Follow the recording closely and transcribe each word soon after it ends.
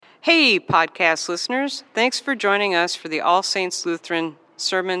Hey, podcast listeners. Thanks for joining us for the All Saints Lutheran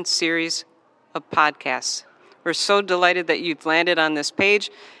Sermon Series of podcasts. We're so delighted that you've landed on this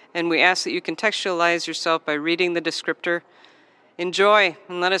page, and we ask that you contextualize yourself by reading the descriptor. Enjoy,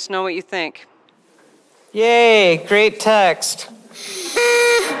 and let us know what you think. Yay, great text.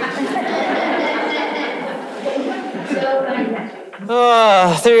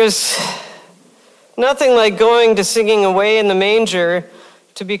 There's nothing like going to singing away in the manger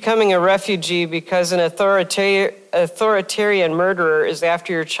to becoming a refugee because an authoritarian murderer is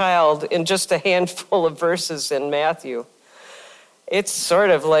after your child in just a handful of verses in Matthew. It's sort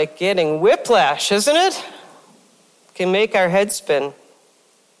of like getting whiplash, isn't it? It can make our head spin.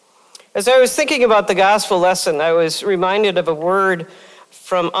 As I was thinking about the gospel lesson, I was reminded of a word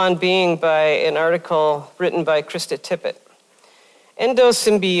from On Being by an article written by Krista Tippett.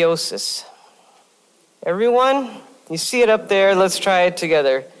 Endosymbiosis. Everyone? You see it up there? Let's try it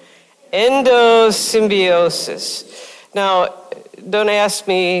together. Endosymbiosis. Now, don't ask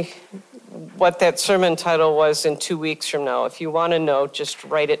me what that sermon title was in 2 weeks from now. If you want to know, just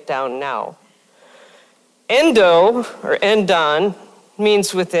write it down now. Endo, or endon,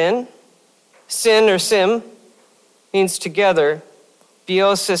 means within. Syn, or sim, means together.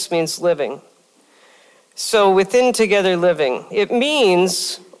 Biosis means living. So within, together, living. It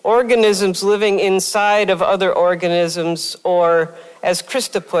means organisms living inside of other organisms, or, as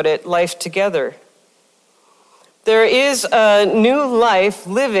Krista put it, life together. There is a new life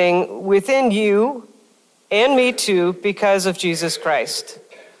living within you and me too because of Jesus Christ.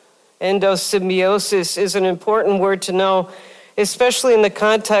 Endosymbiosis is an important word to know, especially in the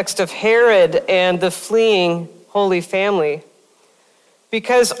context of Herod and the fleeing Holy Family,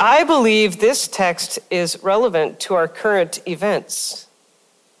 because I believe this text is relevant to our current events.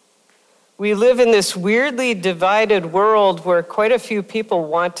 We live in this weirdly divided world where quite a few people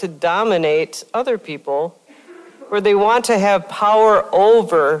want to dominate other people, where they want to have power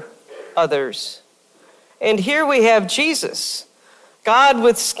over others. And here we have Jesus, God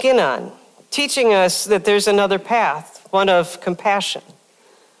with skin on, teaching us that there's another path, one of compassion,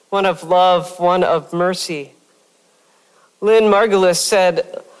 one of love, one of mercy. Lynn Margulis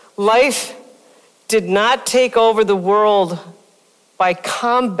said, "Life did not take over the world by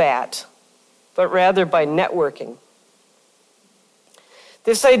combat, but rather by networking."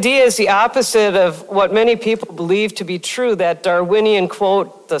 This idea is the opposite of what many people believe to be true, that Darwinian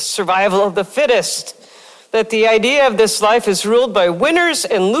quote, the survival of the fittest, that the idea of this life is ruled by winners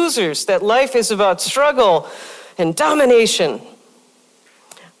and losers, that life is about struggle and domination.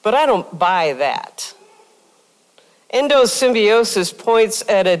 But I don't buy that. Endosymbiosis points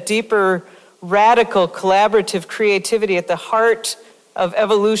at a deeper, radical, collaborative creativity at the heart of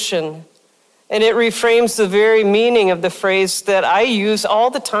evolution. And it reframes the very meaning of the phrase that I use all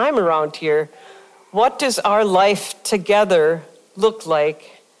the time around here. What does our life together look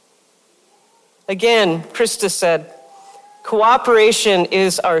like? Again, Krista said, cooperation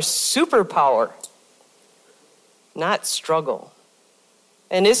is our superpower, not struggle.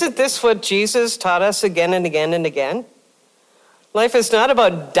 And isn't this what Jesus taught us again and again and again? Life is not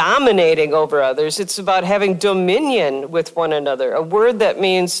about dominating over others. It's about having dominion with one another, a word that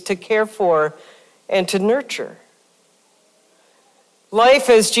means to care for and to nurture. Life,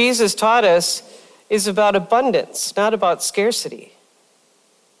 as Jesus taught us, is about abundance, not about scarcity.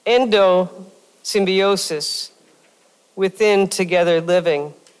 Endosymbiosis, within, together,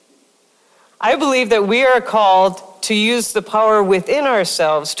 living. I believe that we are called to use the power within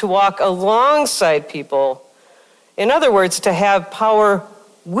ourselves to walk alongside people. In other words, to have power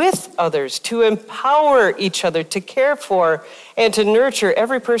with others, to empower each other, to care for and to nurture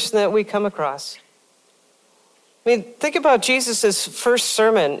every person that we come across. I mean, think about Jesus' first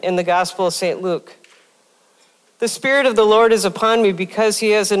sermon in the Gospel of St. Luke. The Spirit of the Lord is upon me because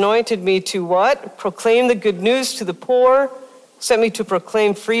he has anointed me to what? Proclaim the good news to the poor, sent me to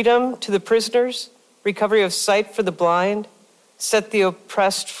proclaim freedom to the prisoners, recovery of sight for the blind, set the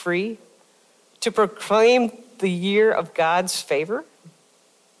oppressed free, to proclaim the year of God's favor.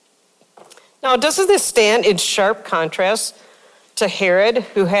 Now, doesn't this stand in sharp contrast to Herod,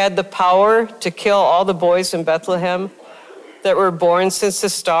 who had the power to kill all the boys in Bethlehem that were born since the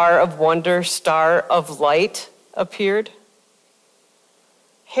star of wonder, star of light, appeared?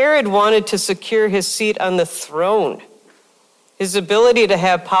 Herod wanted to secure his seat on the throne, his ability to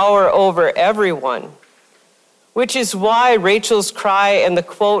have power over everyone, which is why Rachel's cry and the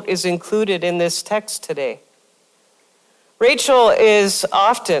quote is included in this text today. Rachel is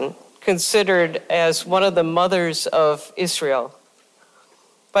often considered as one of the mothers of Israel.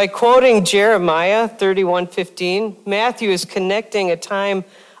 By quoting Jeremiah 31:15, Matthew is connecting a time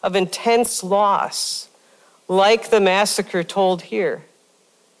of intense loss, like the massacre told here,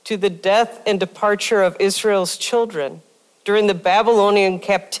 to the death and departure of Israel's children during the Babylonian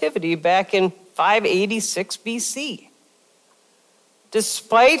captivity back in 586 BC.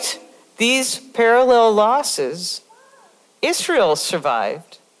 Despite these parallel losses, Israel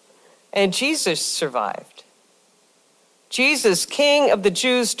survived and Jesus survived. Jesus, King of the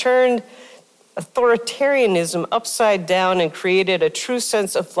Jews, turned authoritarianism upside down and created a true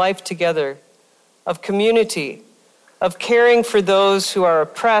sense of life together, of community, of caring for those who are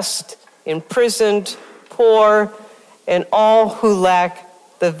oppressed, imprisoned, poor, and all who lack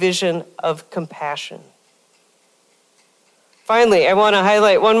the vision of compassion. Finally, I want to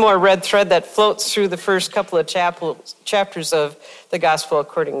highlight one more red thread that floats through the first couple of chapters of the Gospel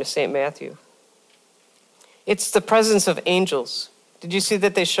according to St. Matthew. It's the presence of angels. Did you see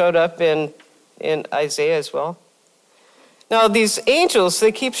that they showed up in Isaiah as well? Now, these angels,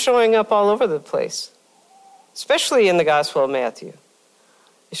 they keep showing up all over the place, especially in the Gospel of Matthew.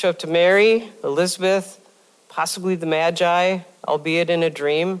 They show up to Mary, Elizabeth, possibly the Magi, albeit in a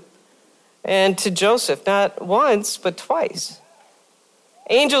dream, and to Joseph, not once, but twice.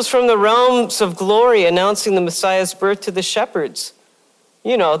 Angels from the realms of glory announcing the Messiah's birth to the shepherds.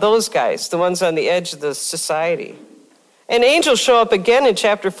 You know, those guys, the ones on the edge of the society. And angels show up again in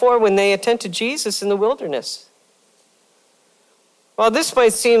chapter 4 when they attend to Jesus in the wilderness. While this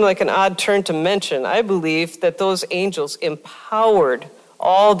might seem like an odd turn to mention, I believe that those angels empowered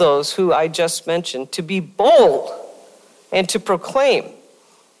all those who I just mentioned to be bold and to proclaim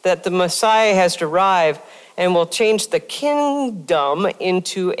that the Messiah has arrived and will change the kingdom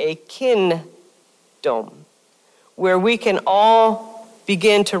into a kindom, where we can all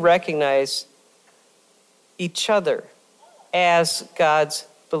begin to recognize each other as God's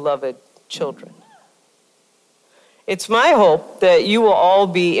beloved children. It's my hope that you will all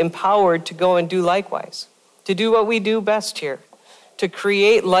be empowered to go and do likewise, to do what we do best here, to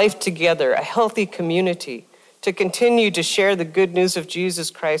create life together, a healthy community, to continue to share the good news of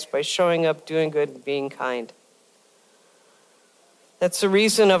Jesus Christ by showing up, doing good, and being kind. That's the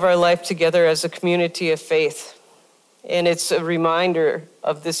reason of our life together as a community of faith. And it's a reminder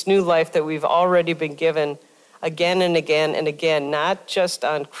of this new life that we've already been given again and again and again, not just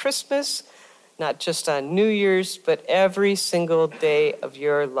on Christmas, not just on New Year's, but every single day of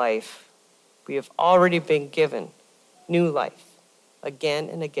your life. We have already been given new life again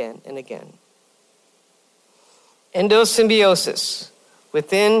and again and again. Endosymbiosis,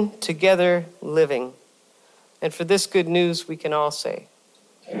 within, together, living. And for this good news, we can all say,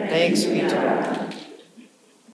 thanks be to God.